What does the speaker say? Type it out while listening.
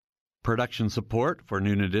Production support for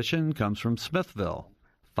Noon Edition comes from Smithville.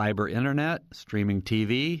 Fiber internet, streaming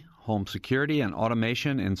TV, home security, and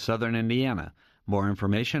automation in southern Indiana. More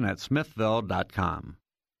information at smithville.com.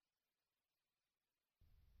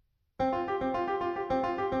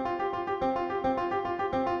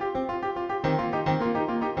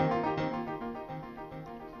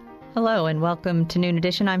 Hello and welcome to Noon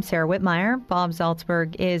Edition. I'm Sarah Whitmire. Bob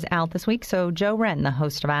Zaltzberg is out this week, so Joe Wren, the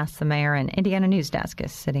host of Ask the Mayor and Indiana News Desk,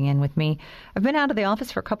 is sitting in with me. I've been out of the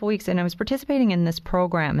office for a couple weeks, and I was participating in this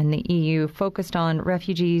program in the EU focused on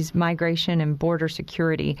refugees, migration, and border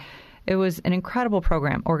security. It was an incredible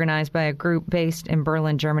program organized by a group based in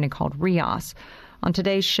Berlin, Germany called RIAS. On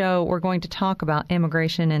today's show, we're going to talk about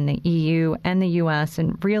immigration in the EU and the U.S.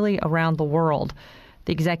 and really around the world.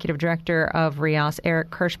 The executive director of RIAS, Eric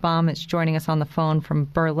Kirschbaum, is joining us on the phone from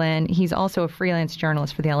Berlin. He's also a freelance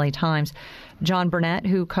journalist for the LA Times. John Burnett,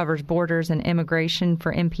 who covers borders and immigration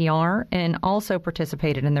for NPR and also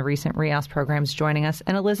participated in the recent RIAS programs, joining us.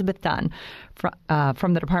 And Elizabeth Dunn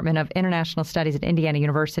from the Department of International Studies at Indiana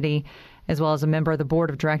University, as well as a member of the board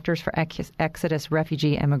of directors for Exodus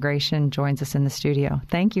Refugee Immigration, joins us in the studio.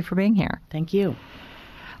 Thank you for being here. Thank you.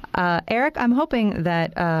 Eric, I'm hoping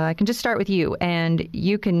that I can just start with you, and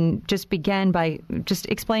you can just begin by just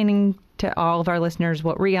explaining to all of our listeners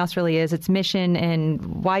what RIAS really is, its mission, and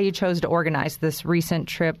why you chose to organize this recent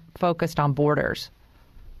trip focused on borders.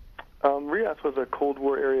 RIAS was a Cold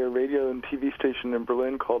War area radio and TV station in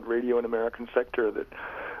Berlin called Radio and American Sector that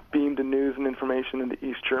beamed the news and information into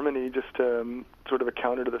East Germany, just sort of a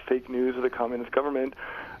counter to the fake news of the communist government.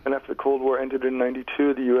 And after the Cold War ended in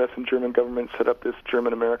 1992, the U.S. and German government set up this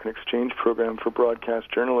German-American exchange program for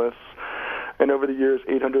broadcast journalists. And over the years,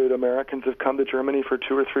 800 Americans have come to Germany for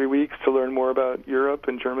 2 or 3 weeks to learn more about Europe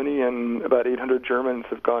and Germany, and about 800 Germans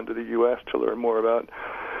have gone to the U.S. to learn more about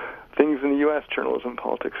things in the U.S., journalism,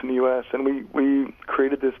 politics in the U.S. And we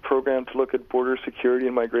created this program to look at border security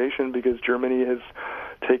and migration because Germany has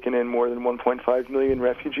taken in more than 1.5 million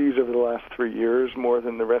refugees over the last 3 years, more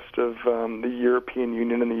than the rest of the European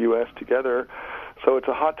Union and the U.S. together. So it's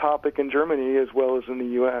a hot topic in Germany as well as in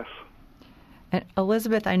the U.S. And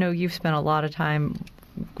Elizabeth, I know you've spent a lot of time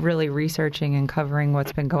really researching and covering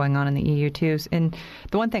what's been going on in the EU too. And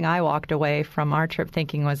the one thing I walked away from our trip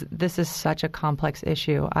thinking was, this is such a complex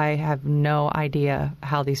issue. I have no idea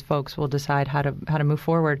how these folks will decide how to move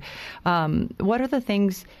forward. What are the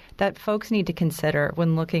things that folks need to consider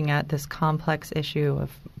when looking at this complex issue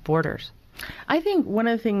of borders? I think one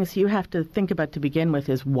of the things you have to think about to begin with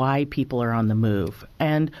is why people are on the move.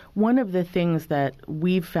 And one of the things that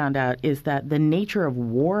we've found out is that the nature of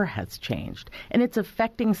war has changed. And it's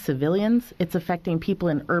affecting civilians. It's affecting people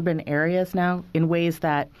in urban areas now in ways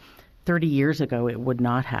that 30 years ago it would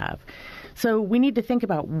not have. So we need to think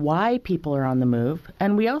about why people are on the move.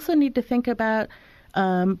 And we also need to think about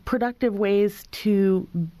productive ways to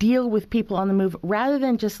deal with people on the move rather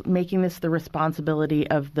than just making this the responsibility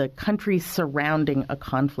of the countries surrounding a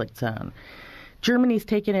conflict zone. Germany's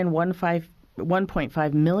taken in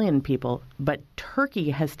 1.5 million people, but Turkey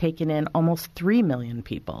has taken in almost 3 million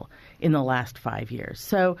people in the last 5 years.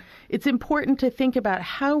 So it's important to think about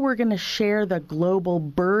how we're going to share the global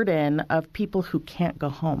burden of people who can't go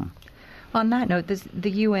home. On that note,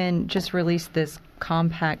 the UN just released this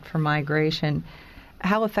compact for migration.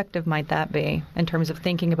 How effective might that be in terms of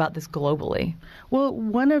thinking about this globally? Well,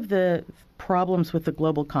 one of the problems with the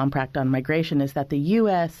Global Compact on Migration is that the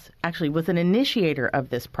U.S. actually was an initiator of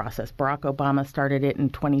this process. Barack Obama started it in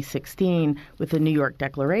 2016 with the New York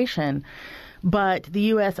Declaration, but the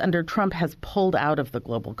U.S. under Trump has pulled out of the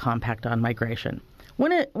Global Compact on Migration.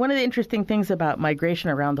 One of the interesting things about migration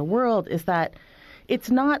around the world is that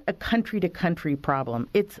it's not a country-to-country problem.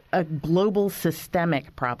 It's a global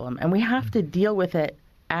systemic problem, and we have to deal with it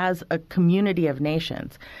as a community of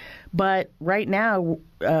nations. But right now,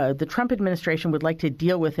 the Trump administration would like to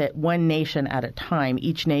deal with it one nation at a time,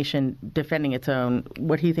 each nation defending its own,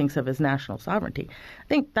 what he thinks of as national sovereignty. I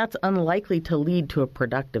think that's unlikely to lead to a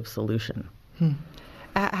productive solution.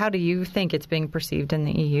 How do you think it's being perceived in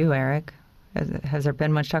the EU, Eric? Has there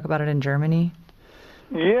been much talk about it in Germany?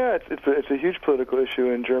 Yeah, it's a huge political issue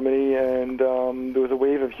in Germany, and there was a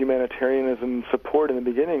wave of humanitarianism support in the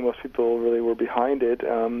beginning. Most people really were behind it,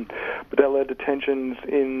 but that led to tensions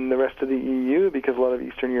in the rest of the EU because a lot of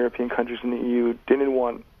Eastern European countries in the EU didn't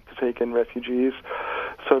want to take in refugees.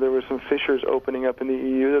 So there were some fissures opening up in the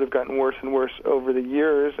EU that have gotten worse and worse over the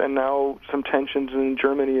years, and now some tensions in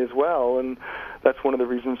Germany as well. And that's one of the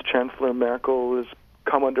reasons Chancellor Merkel has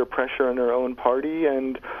come under pressure in her own party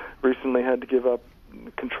and recently had to give up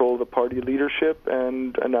control the party leadership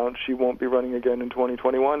and announced she won't be running again in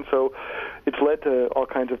 2021. So it's led to all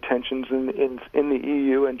kinds of tensions in the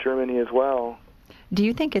EU and Germany as well. Do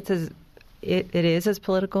you think it is as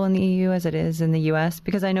political in the EU as it is in the U.S.?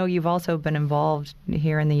 Because I know you've also been involved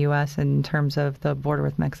here in the U.S. in terms of the border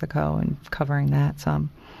with Mexico and covering that some.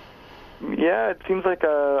 Yeah, it seems like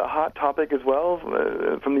a hot topic as well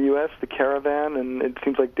from the U.S., the caravan, and it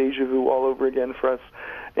seems like deja vu all over again for us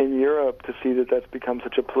in Europe to see that that's become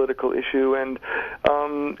such a political issue. And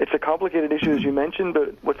it's a complicated issue, as you mentioned,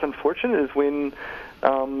 but what's unfortunate is when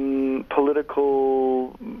the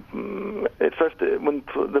political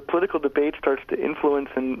debate starts to influence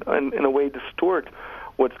and in a way distort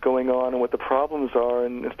what's going on and what the problems are,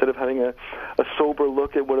 and instead of having a sober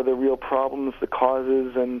look at what are the real problems, the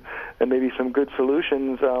causes, and maybe some good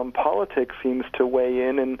solutions, politics seems to weigh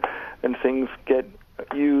in, and things get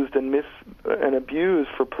used and abused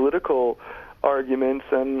for political arguments,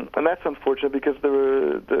 and that's unfortunate because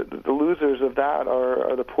the losers of that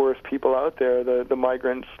are the poorest people out there, the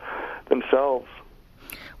migrants themselves.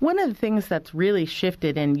 One of the things that's really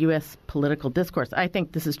shifted in U.S. political discourse, I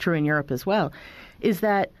think this is true in Europe as well, is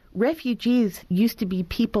that refugees used to be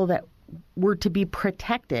people that were to be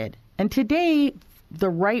protected. And today, the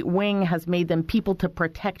right wing has made them people to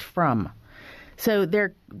protect from. So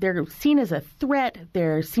they're seen as a threat.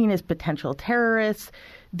 They're seen as potential terrorists.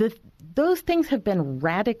 Those things have been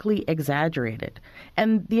radically exaggerated.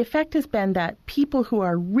 And the effect has been that people who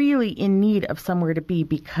are really in need of somewhere to be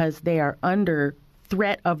because they are under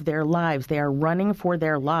threat of their lives, they are running for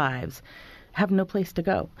their lives, have no place to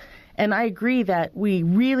go. And I agree that we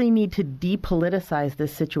really need to depoliticize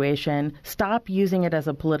this situation, stop using it as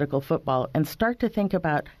a political football, and start to think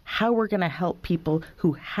about how we're going to help people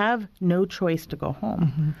who have no choice to go home.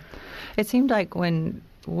 Mm-hmm. It seemed like when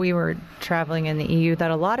we were traveling in the EU that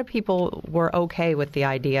a lot of people were okay with the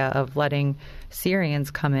idea of letting Syrians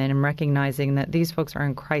come in and recognizing that these folks are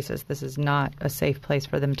in crisis. This is not a safe place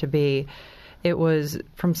for them to be. It was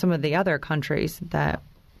from some of the other countries that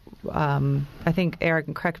I think,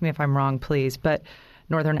 Eric, correct me if I'm wrong, please, but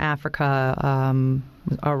Northern Africa,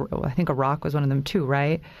 I think Iraq was one of them too,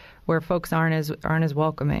 right, where folks aren't as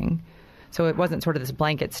welcoming. So it wasn't sort of this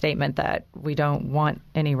blanket statement that we don't want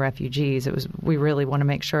any refugees. It was we really want to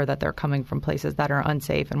make sure that they're coming from places that are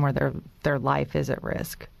unsafe and where their life is at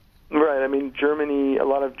risk. Right. I mean, Germany, a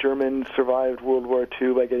lot of Germans survived World War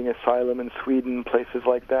II by getting asylum in Sweden, places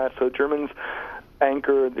like that. So Germans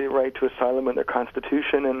anchor the right to asylum in their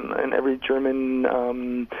constitution, and every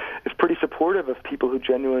German is pretty supportive of people who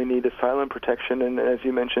genuinely need asylum protection. And as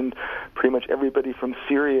you mentioned, pretty much everybody from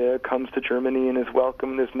Syria comes to Germany and is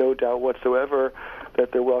welcome. There's no doubt whatsoever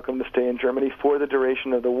that they're welcome to stay in Germany for the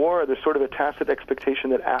duration of the war. There's sort of a tacit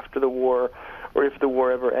expectation that after the war, or if the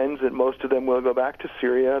war ever ends, that most of them will go back to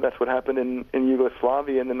Syria. That's what happened in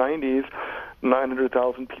Yugoslavia in the 90s.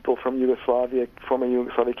 900,000 people from former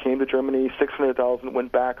Yugoslavia, came to Germany. 600,000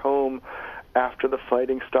 went back home after the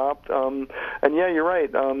fighting stopped. And yeah, you're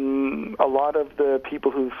right. A lot of the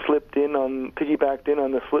people who piggybacked in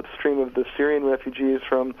on the slipstream of the Syrian refugees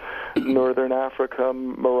from Northern Africa,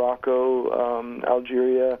 Morocco,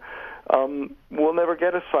 Algeria, will never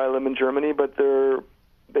get asylum in Germany, but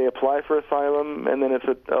they apply for asylum, and then it's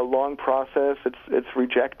a long process. It's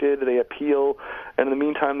rejected. They appeal, and in the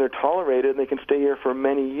meantime, they're tolerated, and they can stay here for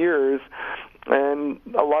many years. And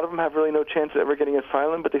a lot of them have really no chance of ever getting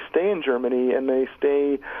asylum, but they stay in Germany, and they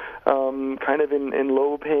stay kind of in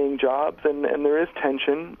low-paying jobs, and there is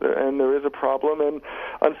tension, and there is a problem. And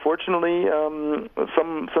unfortunately,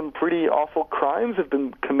 some pretty awful crimes have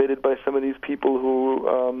been committed by some of these people who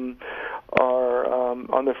are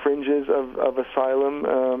on the fringes of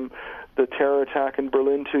asylum. The terror attack in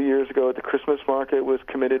Berlin 2 years ago at the Christmas market was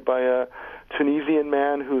committed by a Tunisian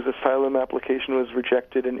man whose asylum application was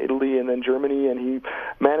rejected in Italy and then Germany, and he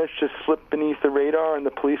managed to slip beneath the radar, and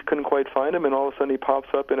the police couldn't quite find him, and all of a sudden he pops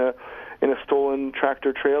up in a stolen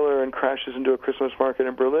tractor trailer and crashes into a Christmas market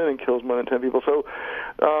in Berlin and kills more than 10 people. So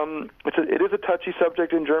it is a touchy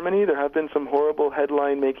subject in Germany. There have been some horrible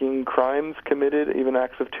headline-making crimes committed, even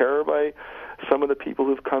acts of terror by some of the people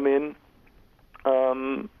who've come in.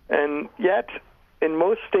 And yet, in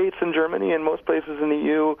most states in Germany and most places in the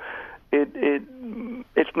EU,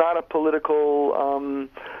 it's not a political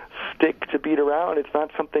stick to beat around. It's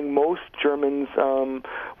not something most Germans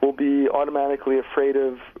will be automatically afraid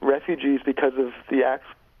of refugees because of the acts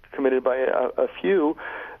committed by a few.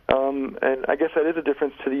 And I guess that is a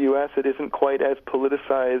difference to the U.S. It isn't quite as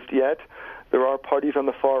politicized yet. There are parties on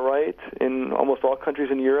the far right in almost all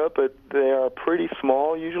countries in Europe, but they are pretty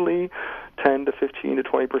small usually 10 to 15 to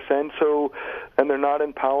 20%. So, and they're not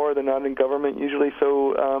in power, they're not in government usually.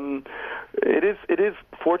 So it is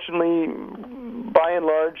fortunately by and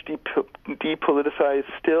large depoliticized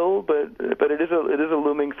still, but it is a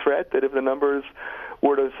looming threat that if the numbers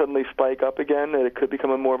were to suddenly spike up again, that it could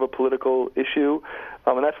become more of a political issue.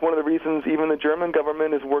 And that's one of the reasons even the German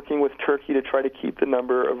government is working with Turkey to try to keep the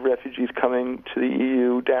number of refugees coming to the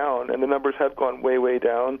EU down. And the numbers have gone way, way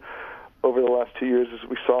down over the last 2 years, as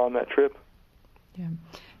we saw on that trip. Yeah.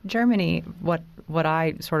 Germany, what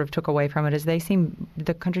I sort of took away from it is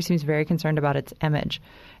the country seems very concerned about its image,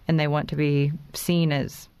 and they want to be seen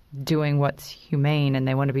as doing what's humane, and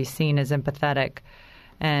they want to be seen as empathetic.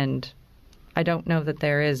 And I don't know that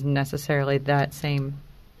there is necessarily that same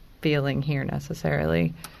feeling here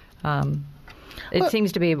necessarily. It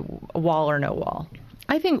seems to be a wall or no wall.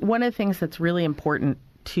 I think one of the things that's really important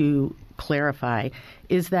to clarify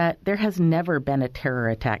is that there has never been a terror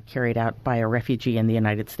attack carried out by a refugee in the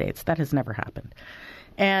United States. That has never happened.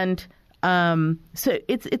 And so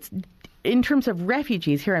it's in terms of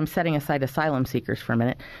refugees, here I'm setting aside asylum seekers for a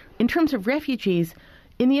minute. In terms of refugees,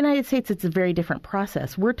 in the United States, it's a very different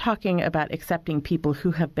process. We're talking about accepting people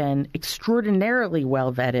who have been extraordinarily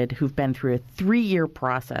well vetted, who've been through a 3-year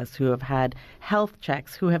process, who have had health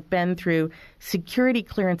checks, who have been through security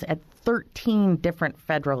clearance at 13 different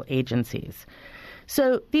federal agencies.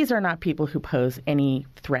 So these are not people who pose any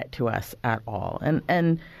threat to us at all.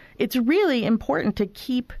 And it's really important to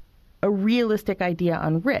keep a realistic idea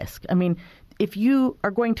on risk. I mean, if you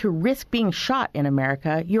are going to risk being shot in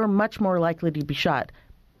America, you're much more likely to be shot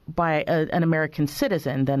by an American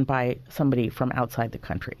citizen than by somebody from outside the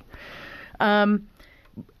country.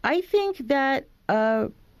 I think that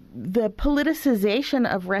the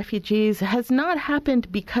politicization of refugees has not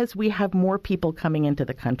happened because we have more people coming into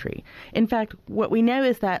the country. In fact, what we know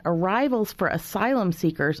is that arrivals for asylum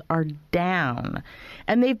seekers are down.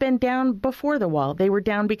 And they've been down before the wall. They were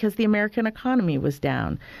down because the American economy was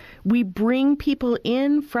down. We bring people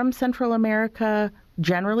in from Central America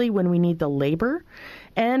generally when we need the labor,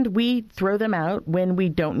 and we throw them out when we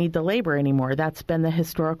don't need the labor anymore. That's been the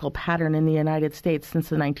historical pattern in the United States since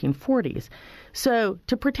the 1940s. So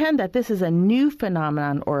to pretend that this is a new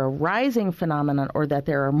phenomenon or a rising phenomenon or that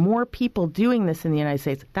there are more people doing this in the United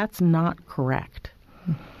States, that's not correct.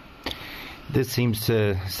 This seems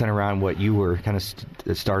to center around what you were kind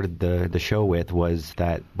of started the show with, was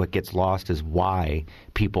that what gets lost is why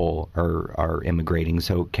people are immigrating.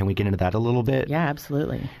 So can we get into that a little bit? Yeah,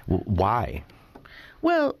 absolutely. Why?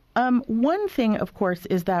 Well, one thing, of course,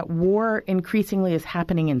 is that war increasingly is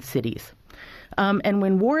happening in cities. And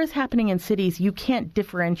when war is happening in cities, you can't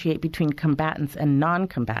differentiate between combatants and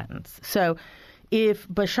non-combatants. So if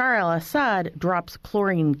Bashar al-Assad drops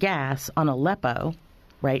chlorine gas on Aleppo,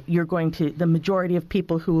 right, the majority of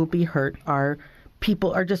people who will be hurt are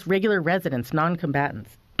just regular residents,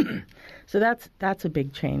 non-combatants. So that's a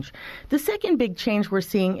big change. The second big change we're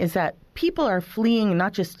seeing is that people are fleeing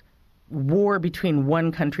not just war between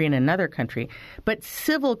one country and another country, but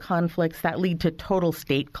civil conflicts that lead to total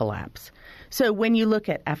state collapse. So when you look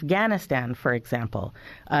at Afghanistan, for example,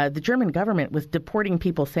 the German government was deporting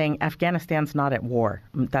people saying Afghanistan's not at war.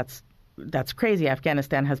 That's crazy.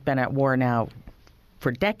 Afghanistan has been at war now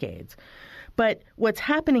for decades. But what's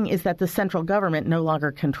happening is that the central government no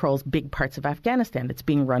longer controls big parts of Afghanistan. It's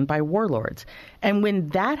being run by warlords. And when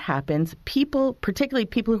that happens, people, particularly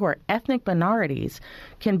people who are ethnic minorities,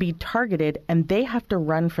 can be targeted, and they have to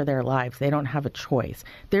run for their lives. They don't have a choice.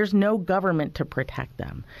 There's no government to protect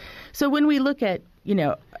them. So when we look at,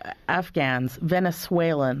 Afghans,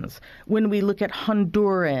 Venezuelans, when we look at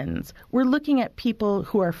Hondurans, we're looking at people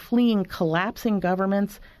who are fleeing collapsing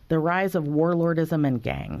governments, the rise of warlordism and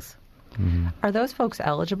gangs. Mm-hmm. Are those folks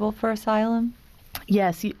eligible for asylum?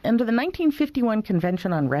 Yes, under the 1951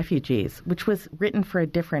 Convention on Refugees, which was written for a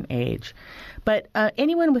different age. But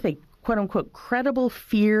anyone with a quote-unquote credible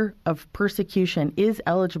fear of persecution is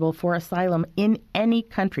eligible for asylum in any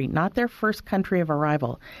country, not their first country of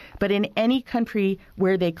arrival, but in any country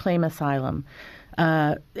where they claim asylum.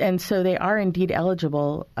 And so they are indeed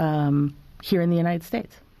eligible here in the United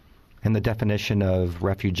States. And the definition of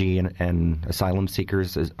refugee and asylum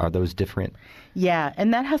seekers, are those different? Yeah,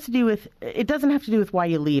 and that has to do with, it doesn't have to do with why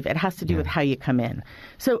you leave. It has to do with how you come in.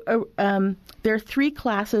 So there are 3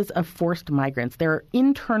 classes of forced migrants. There are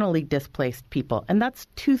internally displaced people, and that's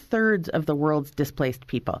 2/3 of the world's displaced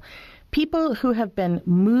people. People who have been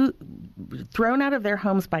thrown out of their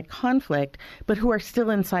homes by conflict, but who are still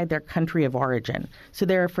inside their country of origin. So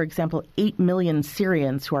there are, for example, 8 million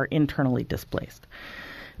Syrians who are internally displaced.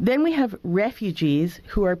 Then we have refugees,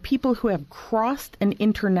 who are people who have crossed an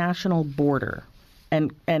international border.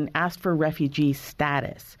 and asked for refugee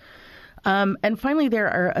status. And finally, there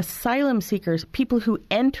are asylum seekers, people who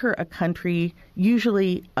enter a country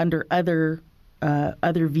usually under other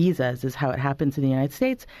visas, is how it happens in the United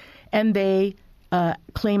States, and they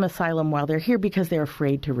claim asylum while they're here because they're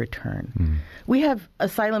afraid to return. Mm. We have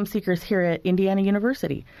asylum seekers here at Indiana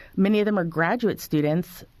University. Many of them are graduate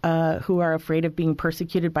students who are afraid of being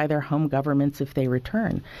persecuted by their home governments if they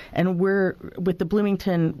return. And we're, with the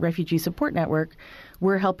Bloomington Refugee Support Network,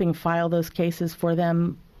 we're helping file those cases for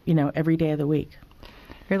them, every day of the week.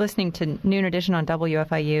 You're listening to Noon Edition on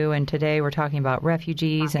WFIU, and today we're talking about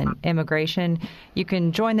refugees and immigration. You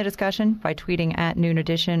can join the discussion by tweeting at Noon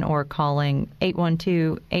Edition or calling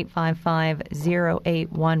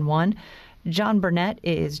 812-855-0811. John Burnett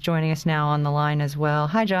is joining us now on the line as well.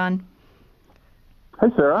 Hi, John. Hi,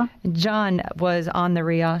 Sarah. John was on the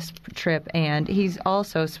Rios trip, and he's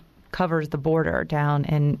also covers the border down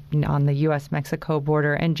on the U.S.-Mexico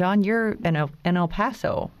border. And, John, you're in El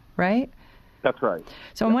Paso, right? That's right.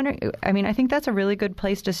 So I'm wondering, I think that's a really good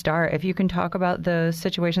place to start. If you can talk about the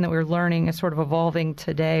situation that we're learning is sort of evolving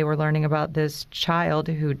today. We're learning about this child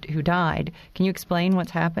who died. Can you explain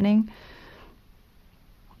what's happening?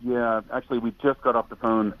 Yeah, actually, we just got off the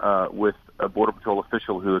phone with a Border Patrol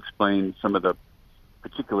official who explained some of the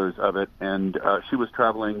particulars of it. And she was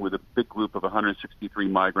traveling with a big group of 163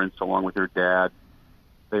 migrants along with her dad.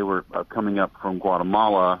 They were coming up from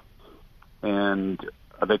Guatemala, and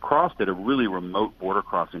they crossed at a really remote border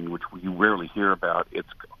crossing, which you rarely hear about. It's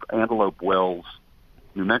Antelope Wells,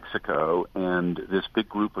 New Mexico, and this big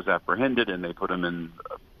group was apprehended, and they put them in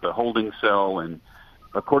the holding cell. And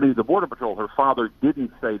according to the Border Patrol, her father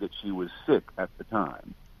didn't say that she was sick at the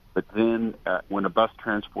time. But then when a bus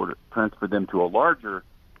transferred them to a larger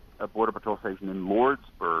Border Patrol station in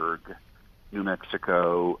Lordsburg, New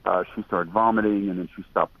Mexico, she started vomiting, and then she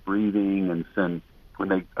stopped breathing, and then when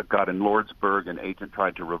they got in Lordsburg, an agent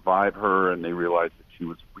tried to revive her, and they realized that she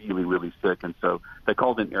was really, really sick. And so they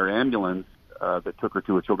called an air ambulance that took her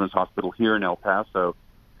to a children's hospital here in El Paso,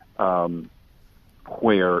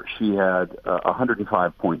 where she had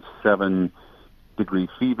 105.7 degree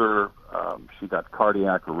fever. She got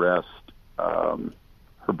cardiac arrest.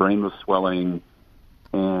 Her brain was swelling,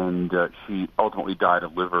 and she ultimately died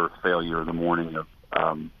of liver failure the morning of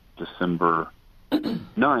December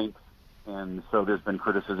 9th. And so there's been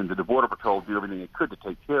criticism to the Border Patrol do everything it could to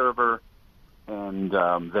take care of her. And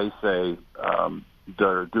they say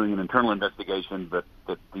they're doing an internal investigation, but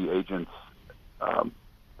that the agents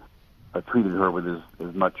treated her with as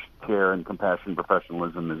much care and compassion and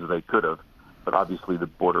professionalism as they could have. But obviously the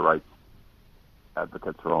border rights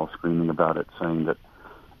advocates are all screaming about it, saying that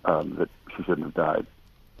that she shouldn't have died.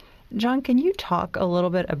 John, can you talk a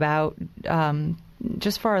little bit about,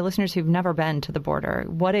 just for our listeners who've never been to the border,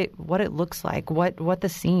 what it looks like, what the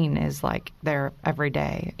scene is like there every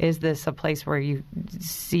day? Is this a place where you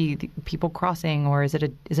see people crossing, or is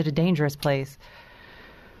it a dangerous place?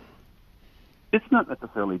 It's not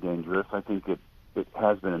necessarily dangerous. I think it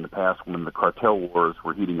has been in the past when the cartel wars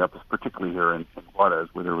were heating up, particularly here in Juarez,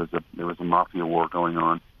 where there was a mafia war going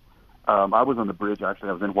on. I was on the bridge, actually.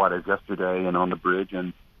 I was in Juarez yesterday and on the bridge,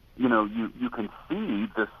 and you can see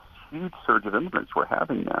this huge surge of immigrants we're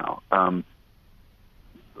having now.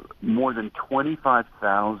 More than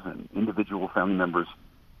 25,000 individual family members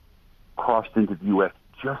crossed into the U.S.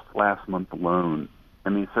 just last month alone. I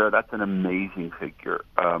mean, Sarah, that's an amazing figure.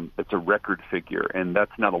 It's a record figure, and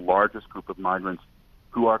that's now the largest group of migrants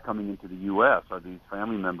who are coming into the U.S. are these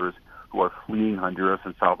family members who are fleeing Honduras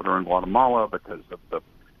and Salvador and Guatemala because of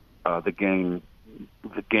the gang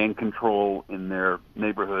control in their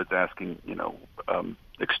neighborhoods, asking,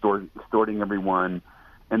 extorting everyone,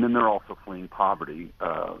 and then they're also fleeing poverty,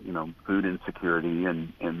 food insecurity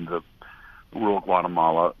in the rural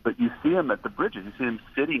Guatemala. But you see them at the bridges. You see them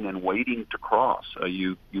sitting and waiting to cross.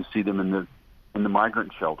 You see them in the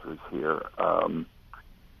migrant shelters here.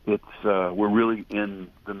 We're really in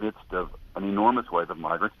the midst of an enormous wave of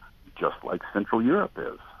migrants, just like Central Europe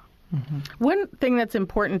is. Mm-hmm. One thing that's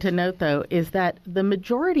important to note, though, is that the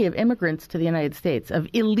majority of immigrants to the United States, of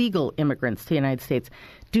illegal immigrants to the United States,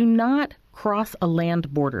 do not cross a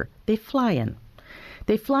land border. They fly in.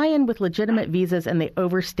 They fly in with legitimate visas, and they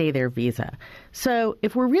overstay their visa. So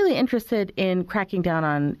if we're really interested in cracking down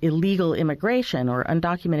on illegal immigration or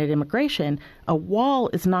undocumented immigration, a wall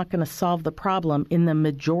is not going to solve the problem in the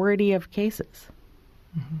majority of cases.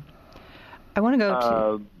 Mm-hmm. I want to go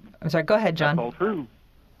to... I'm sorry, go ahead, John. That's all true.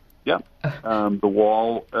 Yeah. The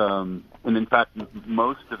wall, and in fact,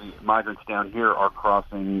 most of the migrants down here are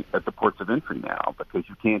crossing at the ports of entry now because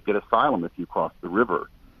you can't get asylum if you cross the river.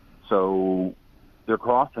 So they're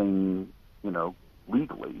crossing,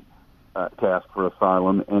 legally to ask for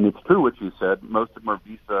asylum. And it's true what you said. Most of them are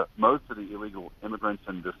visa. Most of the illegal immigrants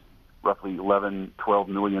in this roughly 11, 12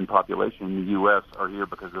 million population in the U.S. are here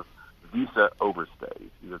because of visa overstays.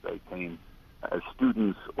 Either they came as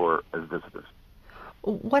students or as visitors.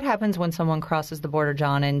 What happens when someone crosses the border,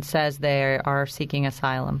 John, and says they are seeking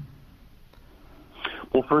asylum?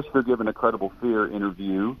 Well, first they're given a credible fear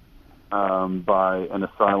interview by an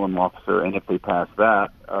asylum officer, and if they pass that,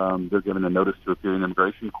 they're given a notice to appear in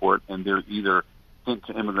immigration court, and they're either sent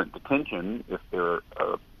to immigrant detention if they're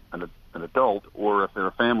an adult, or if they're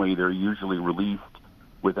a family, they're usually released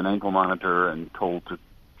with an ankle monitor and told to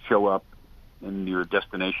show up in your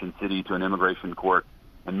destination city to an immigration court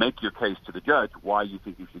and make your case to the judge why you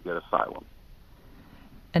think you should get asylum.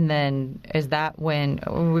 And then is that when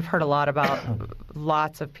we've heard a lot about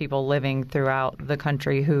lots of people living throughout the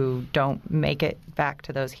country who don't make it back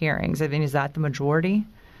to those hearings? I mean, is that the majority?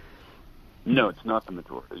 No, it's not the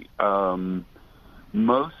majority.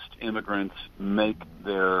 Most immigrants make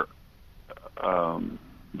their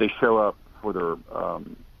they show up for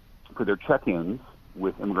their check-ins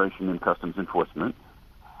with Immigration and Customs Enforcement.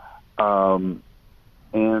 And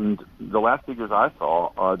the last figures I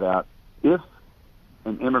saw are that if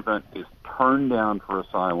an immigrant is turned down for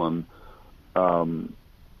asylum, 40%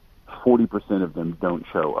 of them don't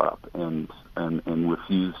show up and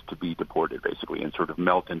refuse to be deported, basically, and sort of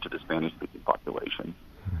melt into the Spanish-speaking population.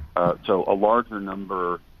 So a larger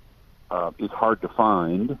number is hard to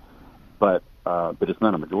find, but it's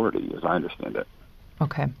not a majority, as I understand it.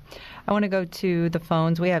 Okay. I want to go to the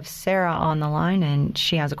phones. We have Sarah on the line, and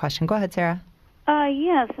she has a question. Go ahead, Sarah.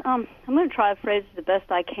 Yes. I'm going to try to phrase it the best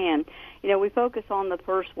I can. You know, we focus on the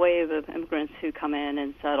first wave of immigrants who come in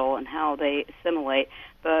and settle and how they assimilate,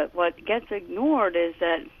 but what gets ignored is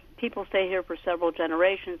that people stay here for several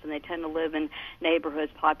generations, and they tend to live in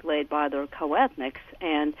neighborhoods populated by their co-ethnics.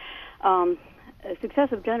 And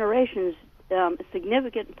successive generations, a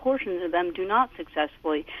significant portion of them do not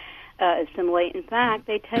successfully assimilate. In fact,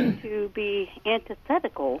 they tend to be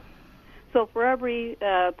antithetical. So for every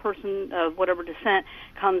person of whatever descent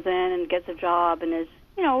comes in and gets a job and is,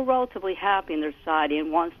 you know, relatively happy in their society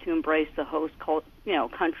and wants to embrace the host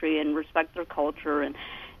country and respect their culture,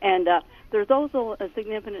 and there's also a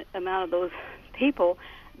significant amount of those people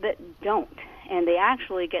that don't, and they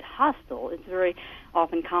actually get hostile. It's very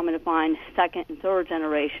often common to find second and third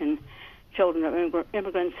generation children of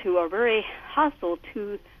immigrants who are very hostile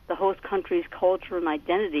to the host country's culture and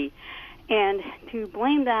identity. And to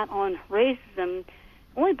blame that on racism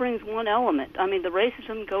only brings one element. I mean, the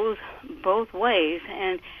racism goes both ways,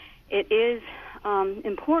 and it is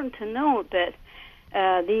important to note that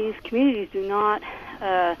these communities do not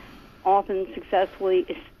often successfully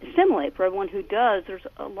assimilate. For everyone who does, there's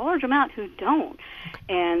a large amount who don't,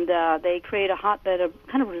 and they create a hotbed of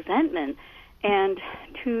kind of resentment. And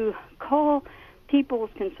to call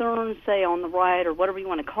people's concerns, say, on the right or whatever you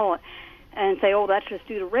want to call it, and say, oh, that's just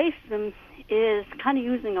due to racism, is kind of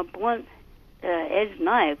using a blunt edged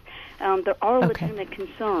knife. There are legitimate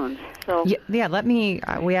concerns. So yeah, let me.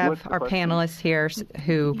 We have our panelists here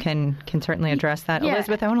who can certainly address that. Yeah.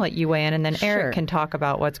 Elizabeth, I want to let you weigh in, and then Eric can talk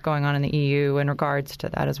about what's going on in the EU in regards to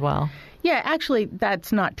that as well. Yeah, actually,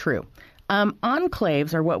 that's not true.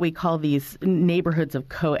 Enclaves are what we call these neighborhoods of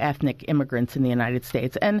co-ethnic immigrants in the United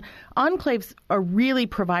States. And enclaves really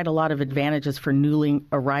provide a lot of advantages for newly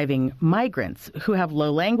arriving migrants who have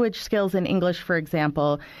low language skills in English, for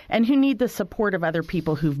example, and who need the support of other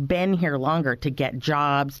people who've been here longer to get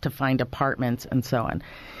jobs, to find apartments, and so on.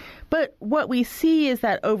 But what we see is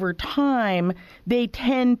that over time, they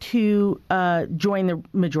tend to join the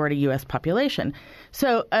majority U.S. population.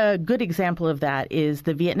 So a good example of that is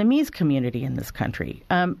the Vietnamese community in this country.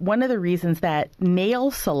 One of the reasons that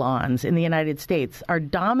nail salons in the United States are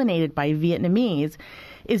dominated by Vietnamese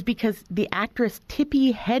is because the actress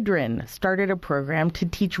Tippi Hedren started a program to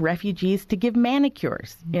teach refugees to give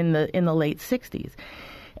manicures in the late 60s.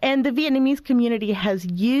 And the Vietnamese community has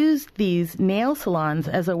used these nail salons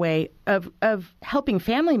as a way of helping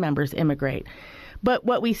family members immigrate. But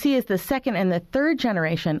what we see is the second and the third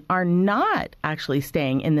generation are not actually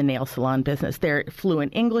staying in the nail salon business. They're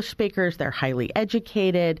fluent English speakers. They're highly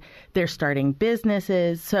educated. They're starting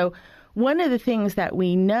businesses. So one of the things that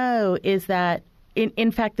we know is that,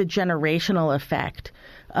 in fact, the generational effect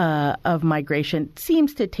of migration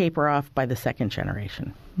seems to taper off by the second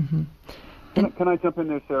generation. Mm-hmm. Can I jump in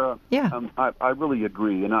there, Sarah? Yeah. I really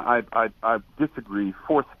agree, and I disagree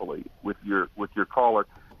forcefully with your caller.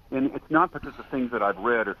 And it's not because of things that I've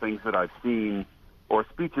read or things that I've seen or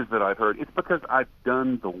speeches that I've heard. It's because I've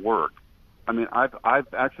done the work. I mean,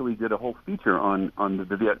 I've actually did a whole feature on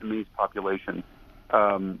the Vietnamese population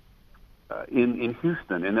in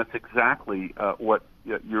Houston, and that's exactly what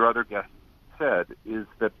your other guest said, is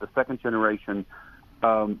that the second generation,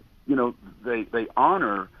 they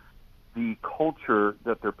honor the culture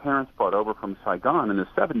that their parents brought over from Saigon in the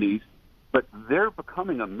 70s, but they're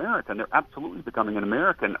becoming American. They're absolutely becoming an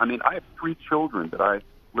American. I mean, I have 3 children that I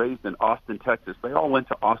raised in Austin, Texas. They all went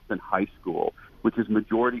to Austin High School, which is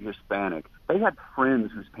majority Hispanic. They had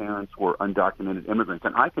friends whose parents were undocumented immigrants.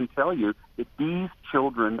 And I can tell you that these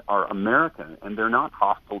children are American, and they're not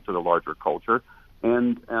hostile to the larger culture,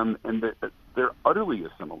 and they're utterly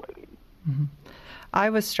assimilating. Mm-hmm. I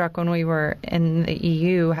was struck when we were in the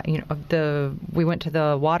EU, we went to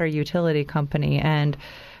the water utility company, and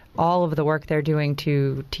all of the work they're doing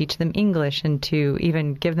to teach them English and to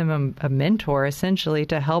even give them a mentor, essentially,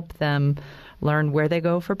 to help them learn where they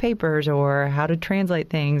go for papers or how to translate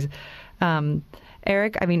things.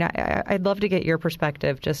 Eric, I mean, I'd love to get your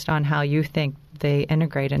perspective just on how you think they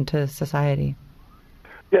integrate into society.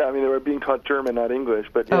 Yeah, I mean, they were being taught German, not English,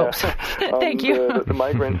 but yeah. Thank you. The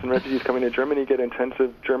migrants and refugees coming to Germany get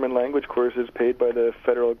intensive German language courses paid by the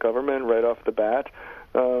federal government right off the bat.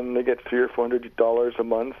 They get $300 or $400 a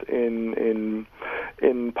month in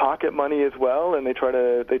pocket money as well, and they try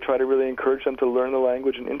to really encourage them to learn the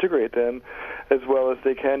language and integrate them as well as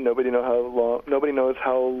they can. Nobody knows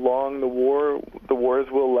how long the wars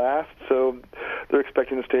will last, so they're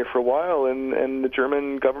expecting to stay for a while. And the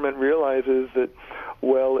German government realizes that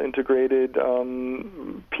well-integrated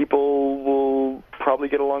people will probably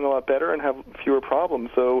get along a lot better and have fewer problems.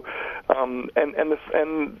 So, and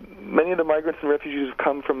many of the migrants and refugees who've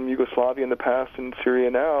come from Yugoslavia in the past and Syria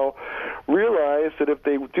now realize that if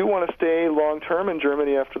they do want to stay long-term in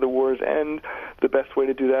Germany after the wars end, the best way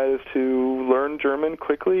to do that is to learn German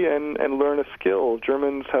quickly and learn a skill.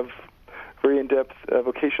 Germans have very in-depth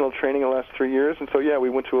vocational training in the last 3 years. And so, yeah, we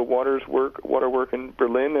went to a water work in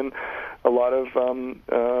Berlin, and a lot of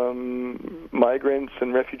migrants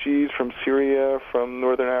and refugees from Syria, from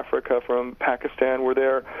Northern Africa, from Pakistan were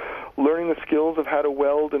there learning the skills of how to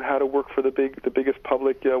weld and how to work for the biggest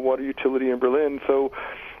public water utility in Berlin. So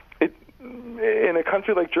in a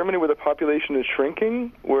country like Germany, where the population is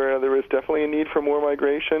shrinking, where there is definitely a need for more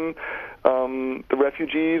migration, the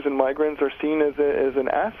refugees and migrants are seen as an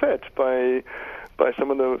asset by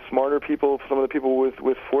some of the smarter people, some of the people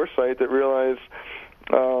with foresight that realize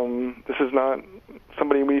this is not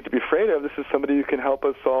somebody we need to be afraid of. This is somebody who can help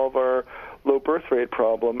us solve our low birth rate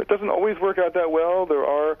problem. It doesn't always work out that well. There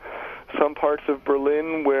are some parts of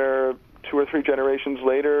Berlin where 2 or 3 generations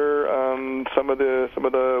later, some of the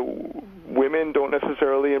women don't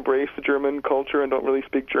necessarily embrace the German culture and don't really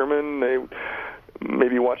speak German. They may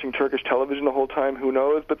be watching Turkish television the whole time. Who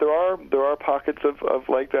knows? But there are pockets of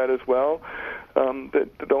like that as well that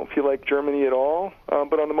don't feel like Germany at all.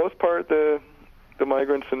 But on the most part, the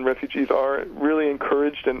migrants and refugees are really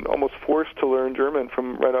encouraged and almost forced to learn German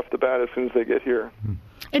from right off the bat as soon as they get here.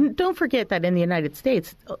 And don't forget that in the United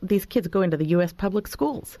States, these kids go into the U.S. public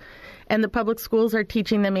schools. And the public schools are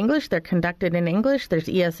teaching them English. They're conducted in English. There's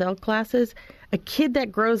ESL classes. A kid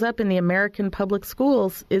that grows up in the American public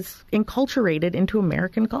schools is enculturated into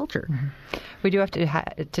American culture. Mm-hmm. We do have to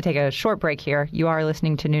take a short break here. You are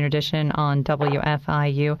listening to Noon Edition on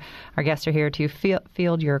WFIU. Our guests are here to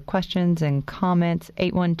field your questions and comments,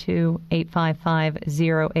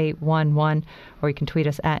 812-855-0811, or you can tweet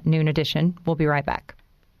us at Noon Edition. We'll be right back.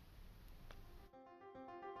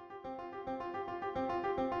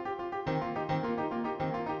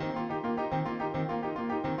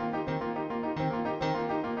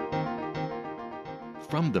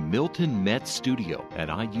 From the Milton Met Studio at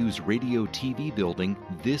IU's Radio TV building,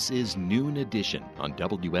 this is Noon Edition on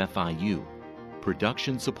WFIU.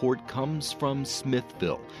 Production support comes from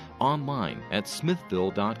Smithville, online at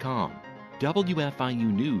smithville.com.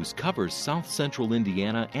 WFIU News covers South Central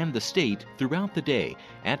Indiana and the state throughout the day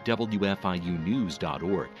at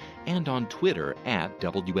WFIUnews.org and on Twitter at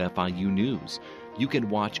WFIU News. You can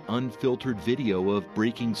watch unfiltered video of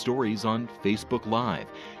breaking stories on Facebook Live,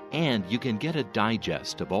 and you can get a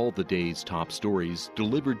digest of all the day's top stories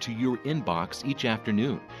delivered to your inbox each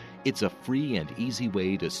afternoon. It's a free and easy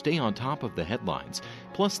way to stay on top of the headlines,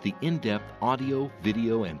 plus the in-depth audio,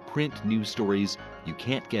 video, and print news stories you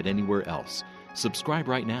can't get anywhere else. Subscribe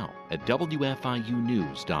right now at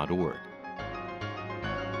WFIUnews.org.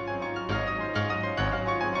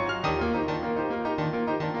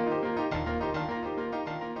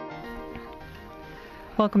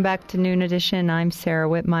 Welcome back to Noon Edition. I'm Sarah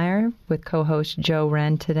Whitmire with co-host Joe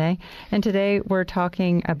Wren today. And today we're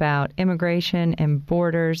talking about immigration and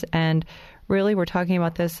borders and really we're talking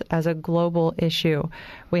about this as a global issue.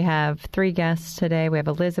 We have 3 guests today. We have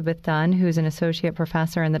Elizabeth Dunn, who's an associate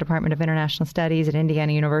professor in the Department of International Studies at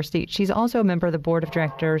Indiana University. She's also a member of the board of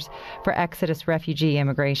directors for Exodus Refugee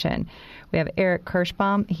Immigration. We have Eric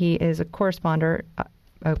Kirschbaum. He is a correspondent.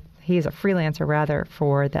 He is a freelancer, rather,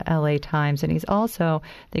 for the LA Times, and he's also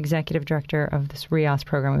the executive director of this RIAS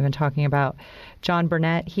program we've been talking about. John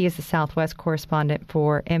Burnett, he is the Southwest correspondent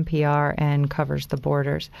for NPR and covers the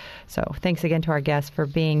borders. So thanks again to our guests for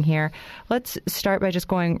being here. Let's start by just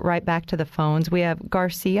going right back to the phones. We have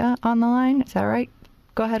Garcia on the line. Is that right?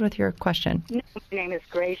 Go ahead with your question. No, my name is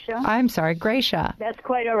Gracia. I'm sorry, Gracia. That's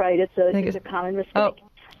quite all right. It's a common mistake. Oh.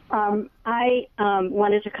 I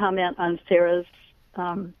wanted to comment on Sarah's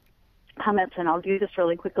comments, and I'll do this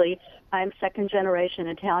really quickly. I'm second-generation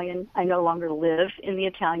Italian. I no longer live in the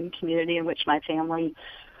Italian community in which my family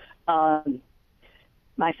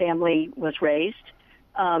was raised.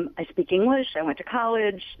 I speak English. I went to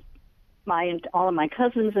college. All of my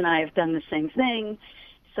cousins and I have done the same thing.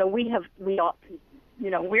 So we're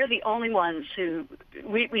the only ones who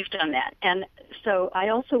we've done that. And so I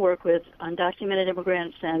also work with undocumented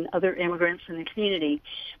immigrants and other immigrants in the community.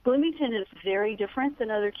 Bloomington is very different than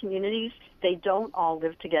other communities. They don't all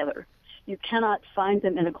live together. You cannot find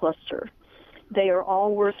them in a cluster. They are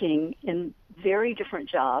all working in very different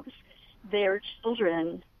jobs. Their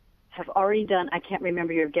children have already done, I can't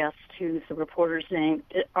remember your guest, who's the reporter's name,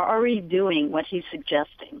 are already doing what he's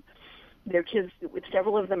suggesting. Their kids,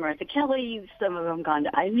 several of them are at the Kelley, some of them gone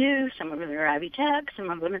to IU, some of them are Ivy Tech, some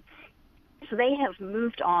of them. So they have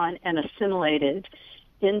moved on and assimilated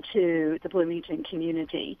into the Bloomington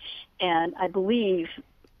community. And I believe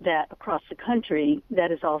that across the country,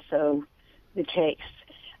 that is also the case.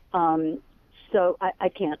 So I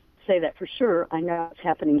can't say that for sure. I know it's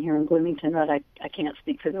happening here in Bloomington, but I can't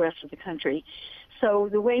speak for the rest of the country. So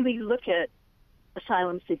the way we look at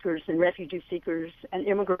asylum seekers and refugee seekers and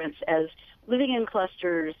immigrants as living in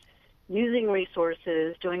clusters, using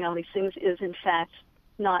resources, doing all these things is in fact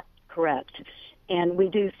not correct. And we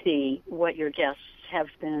do see what your guests have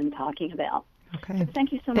been talking about. Okay. So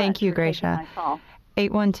thank you so much. Thank you, Gracia. My call.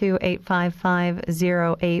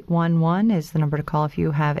 812-855-0811 is the number to call if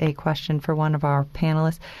you have a question for one of our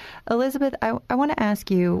panelists. Elizabeth, I want to ask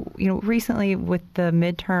you, recently with the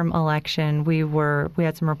midterm election, we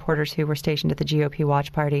had some reporters who were stationed at the GOP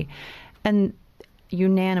watch party, and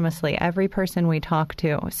unanimously, every person we talked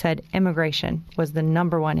to said immigration was the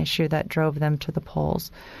number one issue that drove them to the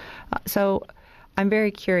polls. So I'm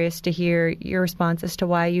very curious to hear your response as to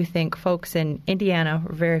why you think folks in Indiana,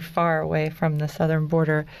 very far away from the southern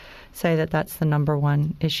border, say that that's the number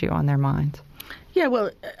one issue on their minds. Yeah,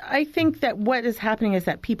 well, I think that what is happening is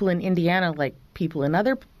that people in Indiana, like people in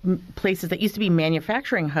other places that used to be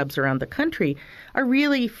manufacturing hubs around the country, are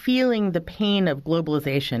really feeling the pain of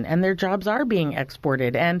globalization, and their jobs are being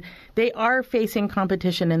exported, and they are facing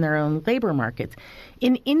competition in their own labor markets.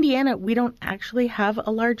 In Indiana, we don't actually have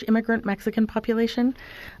a large immigrant Mexican population.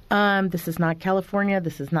 This is not California.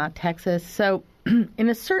 This is not Texas. So in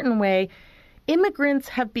a certain way, immigrants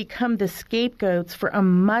have become the scapegoats for a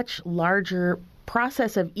much larger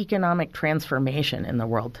process of economic transformation in the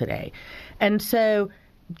world today. And so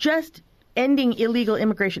just ending illegal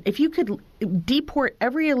immigration, if you could deport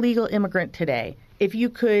every illegal immigrant today, if you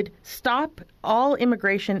could stop all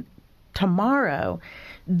immigration tomorrow,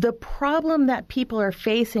 the problem that people are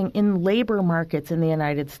facing in labor markets in the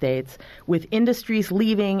United States with industries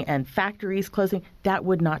leaving and factories closing, that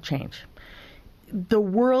would not change. The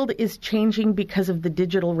world is changing because of the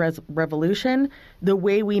digital revolution. The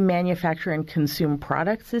way we manufacture and consume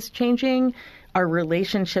products is changing. Our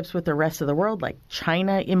relationships with the rest of the world, like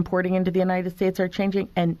China importing into the United States, are changing.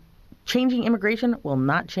 And changing immigration will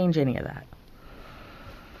not change any of that.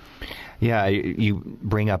 Yeah, you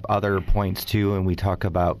bring up other points, too, and we talk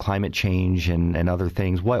about climate change and other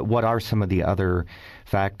things. What are some of the other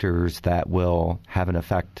factors that will have an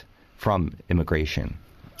effect from immigration?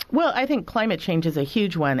 Well, I think climate change is a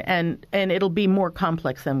huge one, and it'll be more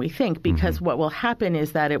complex than we think, because what will happen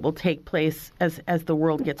is that it will take place as the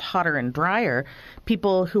world gets hotter and drier.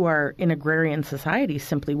 People who are in agrarian societies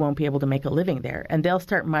simply won't be able to make a living there, and they'll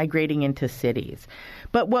start migrating into cities.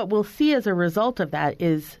 But what we'll see as a result of that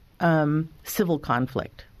is civil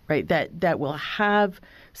conflict, right? That will have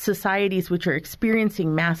societies which are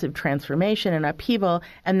experiencing massive transformation and upheaval,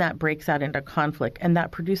 and that breaks out into conflict, and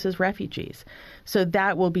that produces refugees. So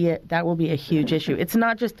that will be a huge issue. It's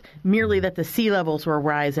not just merely that the sea levels will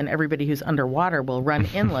rise and everybody who's underwater will run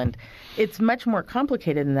inland. It's much more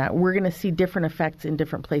complicated than that. We're going to see different effects in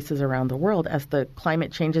different places around the world as the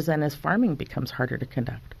climate changes and as farming becomes harder to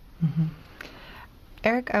conduct. Mm-hmm.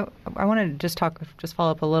 Eric, I wanted to just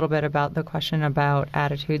follow up a little bit about the question about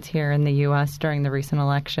attitudes here in the U.S. during the recent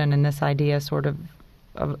election and this idea sort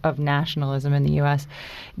of nationalism in the U.S.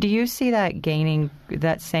 Do you see that gaining,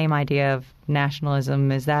 that same idea of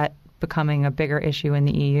nationalism, is that becoming a bigger issue in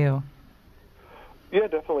the EU? Yeah,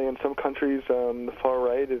 definitely. In some countries, the far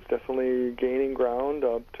right is definitely gaining ground,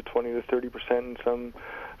 up to 20 to 30% in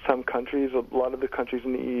some countries. A lot of the countries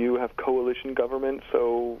in the EU have coalition governments,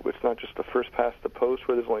 so it's not just the first past the post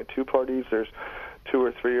where there's only two parties. There's two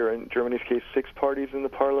or three, or in Germany's case, 6 parties in the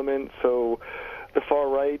parliament. So the far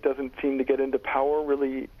right doesn't seem to get into power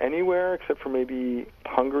really anywhere except for maybe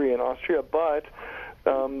Hungary and Austria, but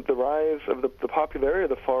the rise of the popularity of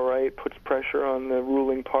the far right puts pressure on the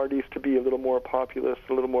ruling parties to be a little more populist,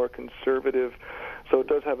 a little more conservative. So it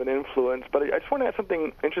does have an influence. But I just want to add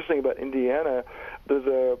something interesting about Indiana. There's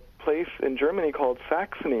a place in Germany called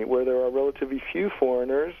Saxony where there are relatively few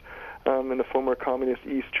foreigners in the former communist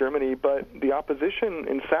East Germany, but the opposition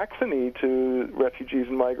in Saxony to refugees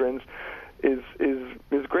and migrants is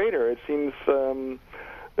greater. It seems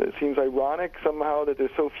ironic somehow that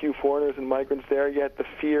there's so few foreigners and migrants there, yet the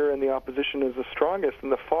fear and the opposition is the strongest.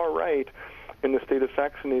 And the far right in the state of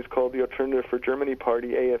Saxony is called the Alternative for Germany Party,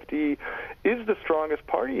 AfD, is the strongest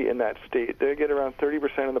party in that state. They get around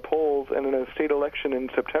 30% in the polls, and in a state election in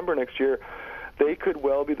September next year, they could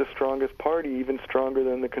well be the strongest party, even stronger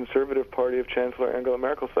than the Conservative Party of Chancellor Angela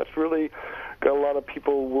Merkel. So that's really got a lot of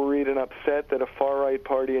people worried and upset that a far-right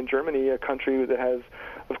party in Germany, a country that has,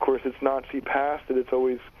 of course, its Nazi past, that it's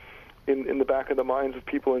always in the back of the minds of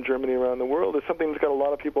people in Germany around the world, is something that's got a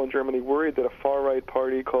lot of people in Germany worried that a far-right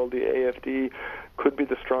party called the AfD could be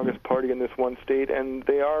the strongest party in this one state. And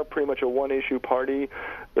they are pretty much a one-issue party.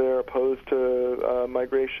 They're opposed to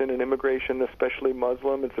migration and immigration, especially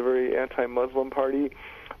Muslim. It's a very anti-Muslim party.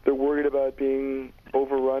 They're worried about being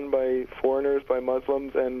overrun by foreigners, by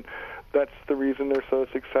Muslims, and that's the reason they're so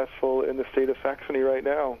successful in the state of Saxony right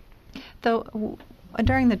now. Though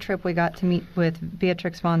during the trip, we got to meet with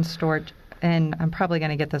Beatrix von Storch, and I'm probably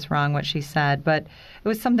going to get this wrong, what she said, but it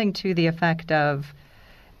was something to the effect of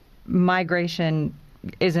migration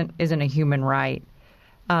isn't a human right.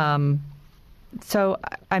 So,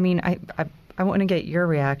 I mean, I want to get your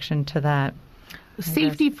reaction to that.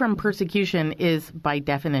 Safety from persecution is, by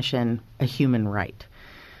definition, a human right.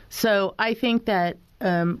 So I think that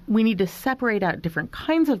we need to separate out different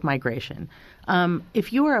kinds of migration.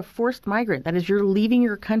 If you are a forced migrant, that is, you're leaving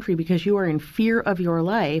your country because you are in fear of your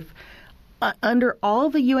life, under all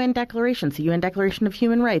the UN declarations, the UN Declaration of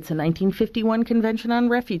Human Rights, the 1951 Convention on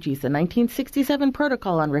Refugees, the 1967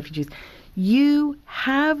 Protocol on Refugees, you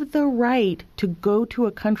have the right to go to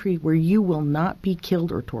a country where you will not be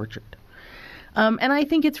killed or tortured. And I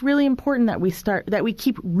think it's really important that we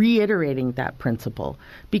keep reiterating that principle,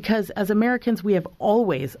 because as Americans, we have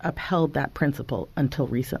always upheld that principle until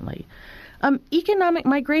recently. Economic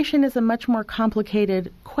migration is a much more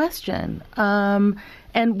complicated question,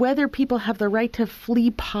 and whether people have the right to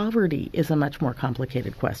flee poverty is a much more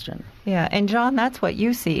complicated question. Yeah, and John, that's what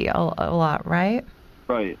you see a lot, right?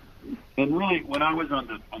 Right. And really, when I was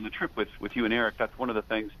on the trip with you and Eric, that's one of the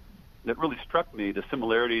things that really struck me, the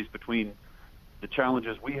similarities between the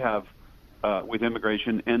challenges we have with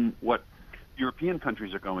immigration and what European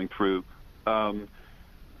countries are going through.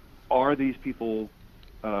 Are these people,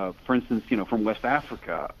 for instance, from West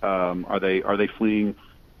Africa? Are they fleeing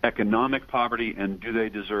economic poverty, and do they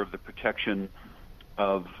deserve the protection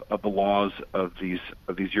of the laws of these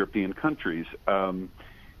European countries?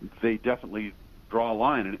 They definitely draw a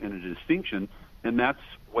line and a distinction, and that's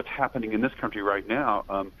what's happening in this country right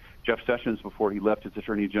now. Jeff Sessions, before he left as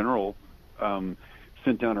Attorney General,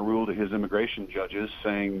 sent down a rule to his immigration judges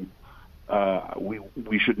saying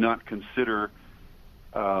we should not consider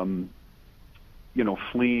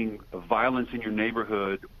fleeing violence in your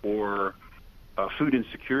neighborhood or food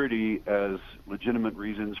insecurity as legitimate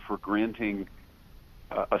reasons for granting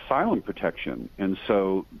asylum protection. And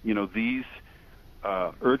so, these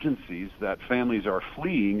urgencies that families are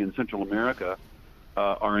fleeing in Central America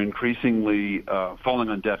are increasingly falling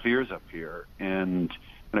on deaf ears up here. And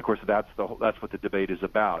of course, that's what the debate is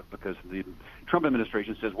about, because the Trump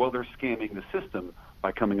administration says, well, they're scamming the system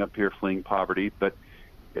by coming up here fleeing poverty. But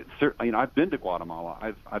I've been to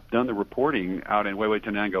Guatemala. I've done the reporting out in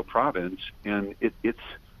Huehuetenango province, and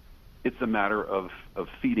it's a matter of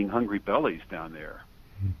feeding hungry bellies down there.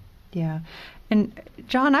 Yeah. And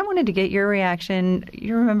John, I wanted to get your reaction.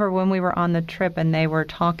 You remember when we were on the trip and they were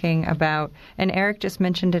talking about, and Eric just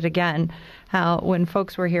mentioned it again, how when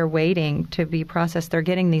folks were here waiting to be processed, they're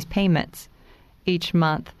getting these payments each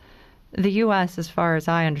month. The U.S., as far as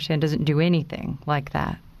I understand, doesn't do anything like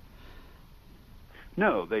that.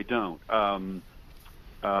 No, they don't.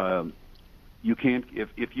 You can't,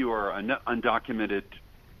 if you are an undocumented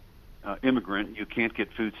immigrant, you can't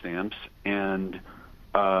get food stamps, and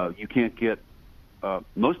you can't get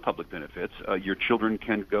most public benefits. Your children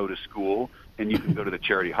can go to school, and you can go to the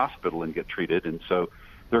charity hospital and get treated. And so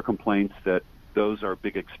there are complaints that those are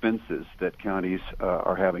big expenses that counties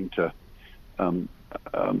are having to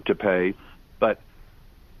pay. But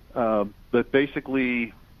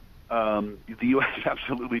basically, the U.S.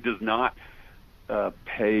 absolutely does not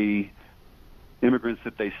pay immigrants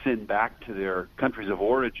that they send back to their countries of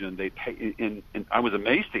origin. They pay. And I was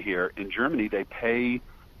amazed to hear in Germany they pay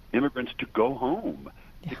immigrants to go home,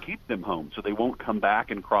 to keep them home, so they won't come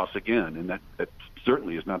back and cross again. And that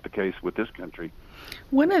certainly is not the case with this country.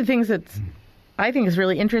 One of the things that I think is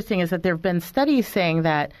really interesting is that there have been studies saying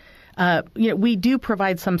that we do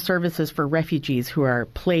provide some services for refugees who are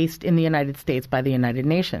placed in the United States by the United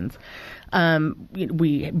Nations.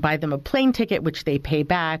 We buy them a plane ticket, which they pay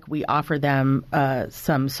back. We offer them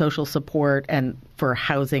some social support and for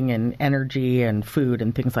housing and energy and food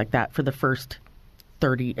and things like that for the first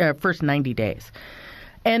 90 days.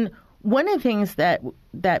 And one of the things that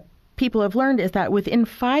people have learned is that within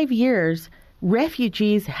 5 years,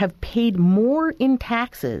 refugees have paid more in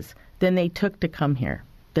taxes than they took to come here,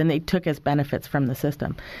 than they took as benefits from the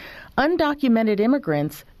system. Undocumented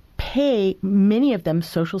immigrants pay, many of them,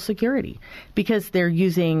 Social Security because they're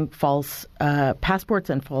using false passports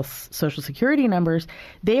and false Social Security numbers.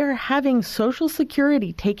 They are having Social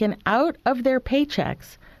Security taken out of their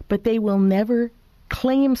paychecks, but they will never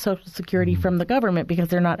claim Social Security from the government because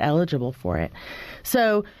they're not eligible for it.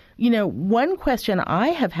 So, one question I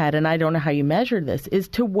have had, and I don't know how you measure this, is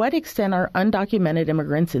to what extent are undocumented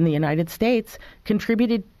immigrants in the United States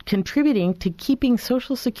contributing to keeping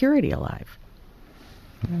Social Security alive?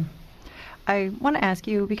 I want to ask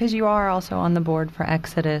you, because you are also on the board for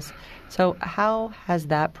Exodus, so how has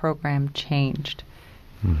that program changed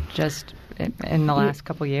just in the last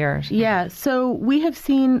couple of years? Yeah, so we have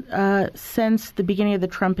seen since the beginning of the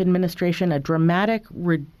Trump administration a dramatic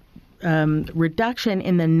reduction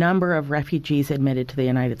in the number of refugees admitted to the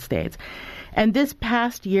United States. And this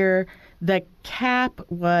past year, the cap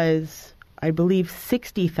was, I believe,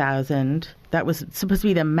 60,000. That was supposed to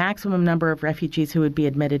be the maximum number of refugees who would be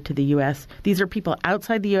admitted to the U.S. These are people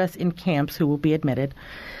outside the U.S. in camps who will be admitted.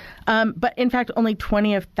 But in fact, only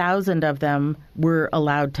 20,000 of them were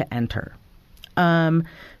allowed to enter.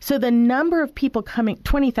 So the number of people coming,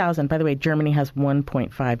 20,000, by the way, Germany has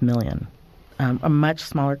 1.5 million, a much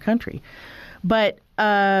smaller country. But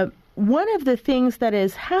one of the things that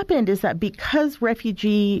has happened is that because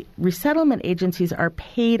refugee resettlement agencies are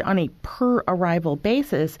paid on a per-arrival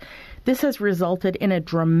basis, this has resulted in a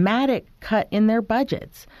dramatic cut in their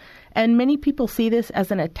budgets. And many people see this as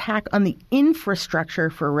an attack on the infrastructure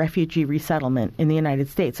for refugee resettlement in the United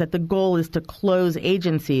States, that the goal is to close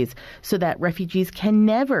agencies so that refugees can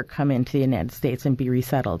never come into the United States and be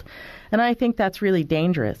resettled. And I think that's really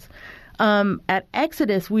dangerous. At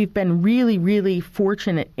Exodus, we've been really, really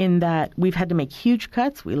fortunate in that we've had to make huge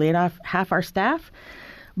cuts. We laid off half our staff.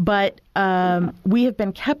 But we have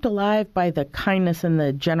been kept alive by the kindness and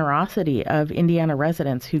the generosity of Indiana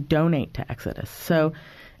residents who donate to Exodus. So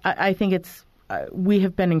I think we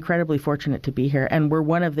have been incredibly fortunate to be here, and we're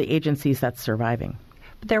one of the agencies that's surviving.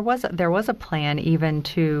 But there was a plan even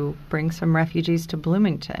to bring some refugees to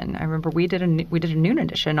Bloomington. I remember we did a noon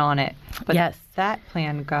edition on it. But yes, that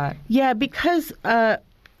plan got because under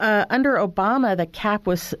Obama the cap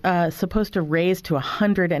was supposed to raise to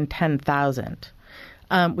 110,000.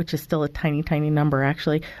 Which is still a tiny, tiny number,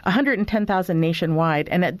 actually, 110,000 nationwide.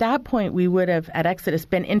 And at that point, we would have, at Exodus,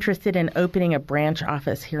 been interested in opening a branch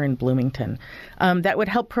office here in Bloomington that would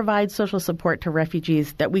help provide social support to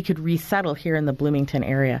refugees that we could resettle here in the Bloomington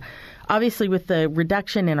area. Obviously, with the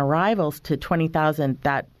reduction in arrivals to 20,000,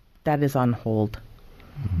 that is on hold.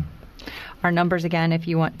 Mm-hmm. Our numbers again, if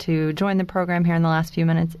you want to join the program here in the last few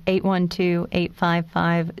minutes,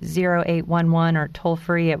 812-855-0811 or toll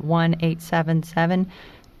free at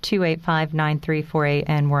 1-877-285-9348,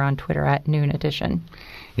 and we're on Twitter at Noon Edition.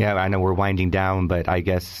 Yeah, I know we're winding down, but I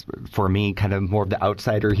guess for me, kind of more of the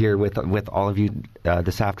outsider here with all of you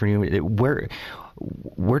this afternoon, where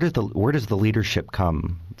does the leadership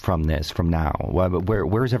come from this from now?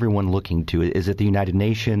 Where is everyone looking to? Is it the United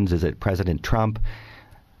Nations? Is it President Trump?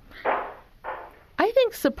 I think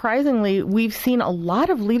think surprisingly, we've seen a lot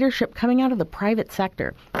of leadership coming out of the private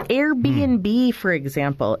sector. Airbnb, for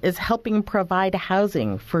example, is helping provide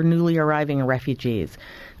housing for newly arriving refugees.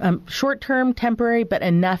 Short-term, temporary, but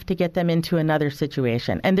enough to get them into another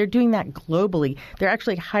situation. And they're doing that globally. They're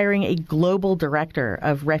actually hiring a global director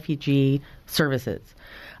of refugee services.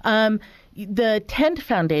 The Tent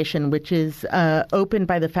Foundation, which is opened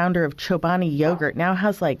by the founder of Chobani Yogurt, now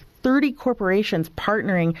has like 30 corporations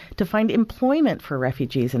partnering to find employment for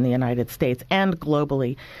refugees in the United States and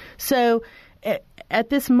globally. So at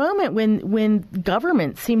this moment when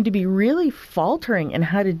governments seem to be really faltering in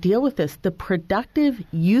how to deal with this, the productive,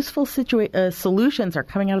 useful solutions are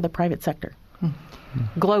coming out of the private sector.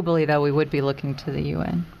 Globally, though, we would be looking to the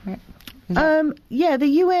UN, right? Yeah, the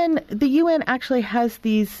UN actually has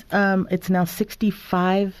these, it's now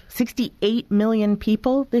 68 million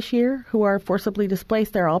people this year who are forcibly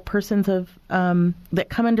displaced. They're all persons that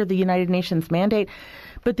come under the United Nations mandate.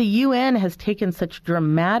 But the UN has taken such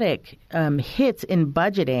dramatic hits in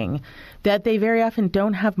budgeting that they very often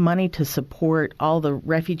don't have money to support all the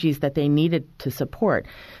refugees that they needed to support.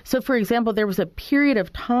 So, for example, there was a period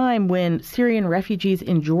of time when Syrian refugees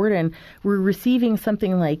in Jordan were receiving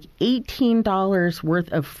something like $18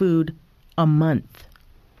 worth of food a month.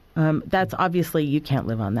 That's obviously, you can't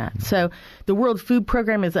live on that. So the World Food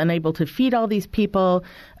Program is unable to feed all these people.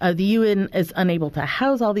 The UN is unable to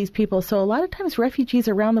house all these people. So a lot of times refugees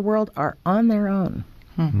around the world are on their own.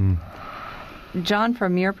 John,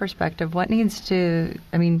 from your perspective, where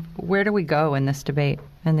do we go in this debate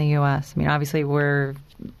in the U.S.? I mean, obviously we're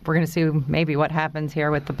going to see maybe what happens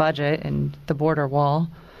here with the budget and the border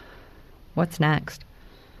wall. What's next?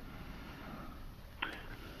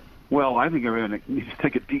 Well, I think everyone needs to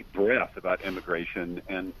take a deep breath about immigration,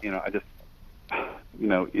 and is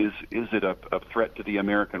it a threat to the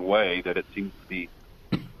American way that it seems to be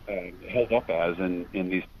held up as in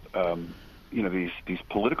these these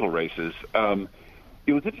political races?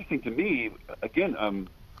 It was interesting to me, again,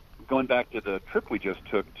 going back to the trip we just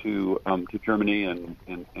took to Germany and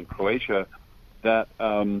Croatia, that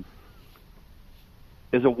as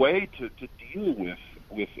a way to deal with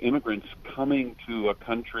immigrants coming to a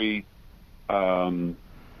country, to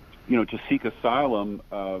seek asylum,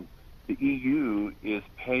 the EU is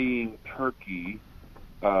paying Turkey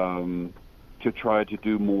to try to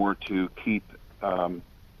do more to keep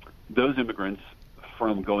those immigrants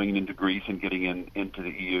from going into Greece and getting into the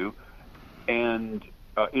EU. And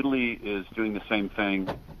Italy is doing the same thing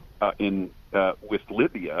with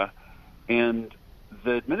Libya. And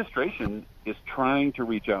the administration is trying to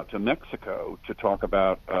reach out to Mexico to talk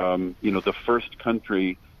about, the first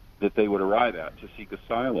country that they would arrive at to seek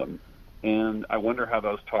asylum. And I wonder how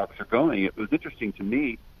those talks are going. It was interesting to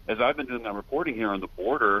me, as I've been doing my reporting here on the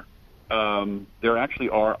border, there actually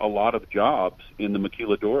are a lot of jobs in the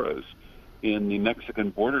maquiladoras, in the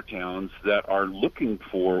Mexican border towns, that are looking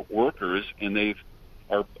for workers, and they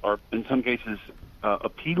are in some cases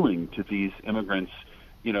appealing to these immigrants,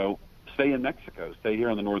 stay in Mexico, stay here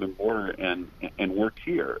on the northern border and work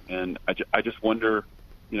here. And I just wonder,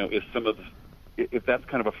 if that's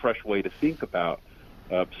kind of a fresh way to think about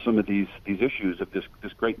some of these issues of this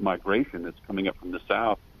great migration that's coming up from the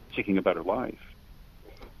South seeking a better life.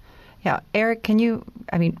 Yeah. Eric,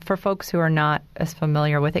 for folks who are not as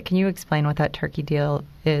familiar with it, can you explain what that Turkey deal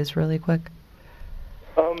is really quick?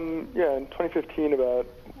 In 2015, about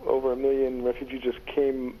over 1 million refugees just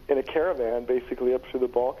came in a caravan, basically up through the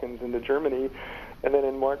Balkans into Germany. And then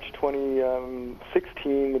in March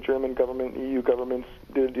 2016, the German government, EU governments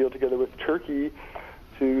did a deal together with Turkey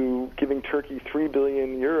to giving Turkey 3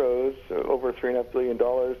 billion euros, over $3.5 billion,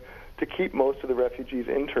 to keep most of the refugees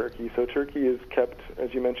in Turkey. So Turkey has kept,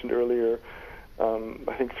 as you mentioned earlier,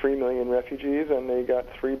 I think 3 million refugees, and they got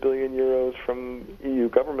 3 billion euros from EU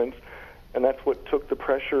governments. And that's what took the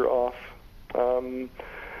pressure off the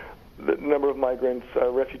number of migrants,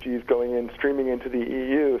 refugees streaming into the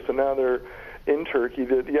EU. So now they're in Turkey.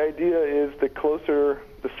 The idea is the closer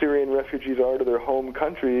the Syrian refugees are to their home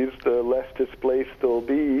countries, the less displaced they'll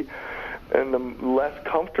be, and the less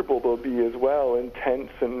comfortable they'll be as well in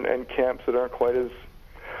tents and camps that aren't quite as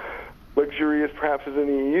luxurious perhaps as in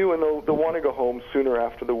the EU, and they'll want to go home sooner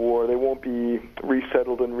after the war. They won't be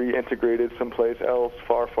resettled and reintegrated someplace else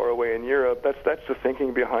far, far away in Europe. That's the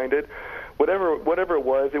thinking behind it. Whatever it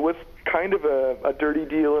was kind of a dirty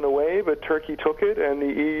deal in a way, but Turkey took it, and the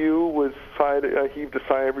EU heaved a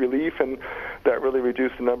sigh of relief, and that really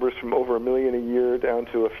reduced the numbers from over 1 million a year down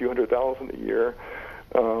to a few 100,000 a year.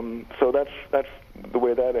 So that's the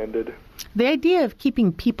way that ended. The idea of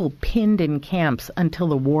keeping people pinned in camps until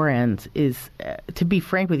the war ends is, to be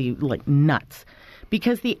frank with you, like nuts.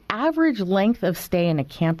 because the average length of stay in a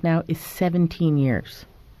camp now is 17 years.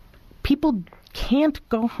 People can't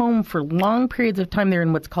go home for long periods of time. They're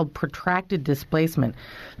in what's called protracted displacement.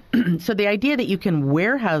 So the idea that you can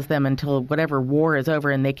warehouse them until whatever war is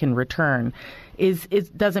over and they can return is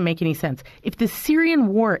doesn't make any sense. If the Syrian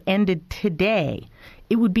war ended today,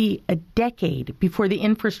 it would be a decade before the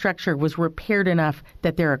infrastructure was repaired enough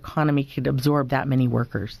that their economy could absorb that many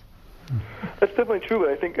workers. That's definitely true, but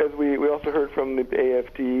I think as we also heard from the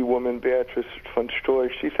AFD woman, Beatrice von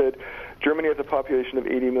Storch, she said Germany has a population of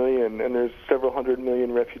 80 million, and there's several hundred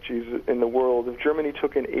million refugees in the world. If Germany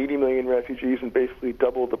took in 80 million refugees and basically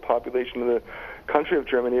doubled the population of the country of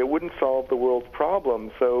Germany, it wouldn't solve the world's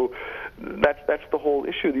problems. So that's the whole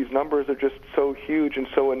issue. These numbers are just so huge and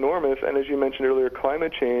so enormous, and as you mentioned earlier,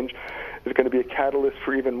 climate change is going to be a catalyst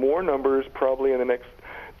for even more numbers probably in the next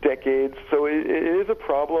decades. So it is a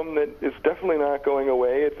problem that is definitely not going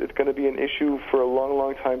away. It's going to be an issue for a long,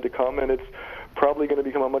 long time to come, and it's probably going to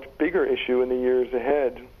become a much bigger issue in the years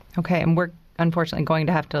ahead. Okay, and we're unfortunately going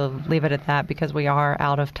to have to leave it at that because we are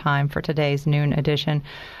out of time for today's Noon Edition.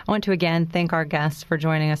 I want to again thank our guests for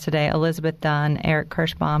joining us today, Elizabeth Dunn, Eric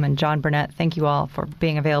Kirschbaum, and John Burnett. Thank you all for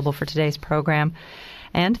being available for today's program.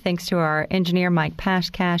 And thanks to our engineer, Mike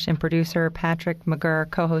Pashkash, and producer, Patrick McGurr,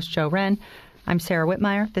 co-host Joe Wren. I'm Sarah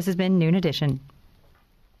Whitmire. This has been Noon Edition.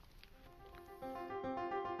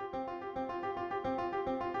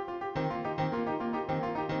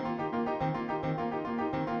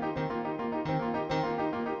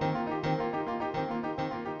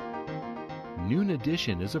 Noon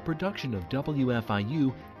Edition is a production of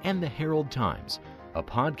WFIU and the Herald Times. A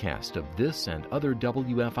podcast of this and other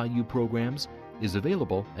WFIU programs is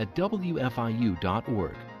available at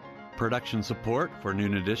WFIU.org. Production support for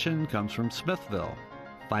Noon Edition comes from Smithville.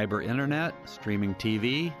 Fiber internet, streaming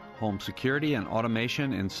TV, home security, and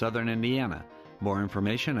automation in southern Indiana. More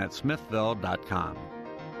information at smithville.com.